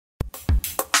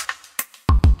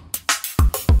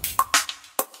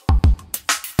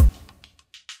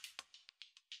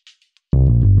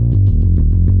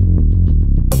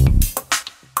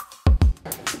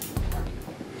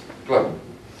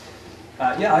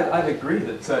Yeah, I'd agree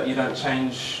that you don't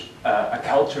change a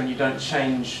culture and you don't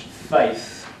change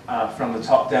faith from the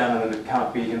top down, and that it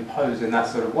can't be imposed in that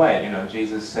sort of way. You know,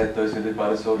 Jesus said those who live by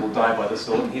the sword will die by the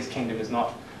sword, and his kingdom is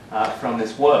not from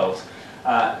this world.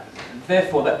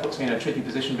 Therefore, that puts me in a tricky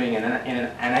position being an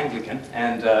Anglican,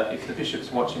 and if the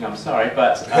bishop's watching, I'm sorry,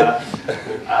 but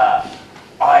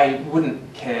I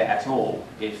wouldn't care at all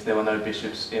if there were no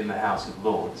bishops in the House of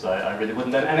Lords. I really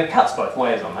wouldn't. And it cuts both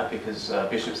ways on that, because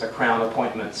bishops are crown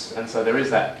appointments, and so there is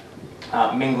that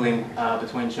mingling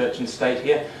between church and state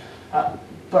here.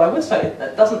 But I would say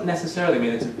that doesn't necessarily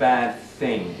mean it's a bad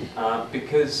thing,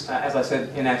 because, as I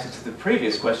said in answer to the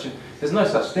previous question, there's no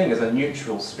such thing as a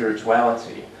neutral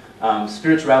spirituality.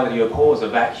 Spirituality abhors a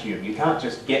vacuum. You can't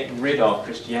just get rid of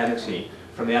Christianity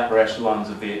from the upper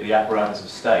echelons of the apparatus of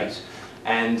state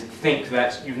and think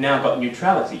that you've now got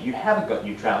neutrality. You haven't got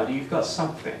neutrality, you've got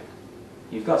something.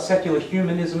 You've got secular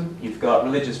humanism, you've got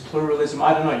religious pluralism,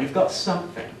 I don't know, you've got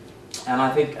something. And I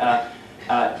think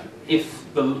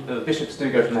if the bishops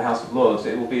do go from the House of Lords,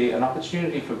 it will be an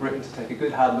opportunity for Britain to take a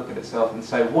good hard look at itself and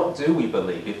say, what do we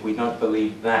believe if we don't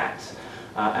believe that?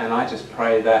 And I just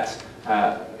pray that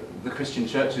the Christian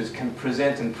churches can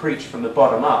present and preach from the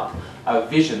bottom up a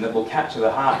vision that will capture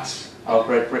the hearts of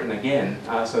Great Britain again,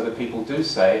 so that people do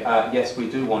say, yes, we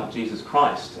do want Jesus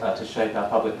Christ to shape our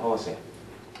public policy.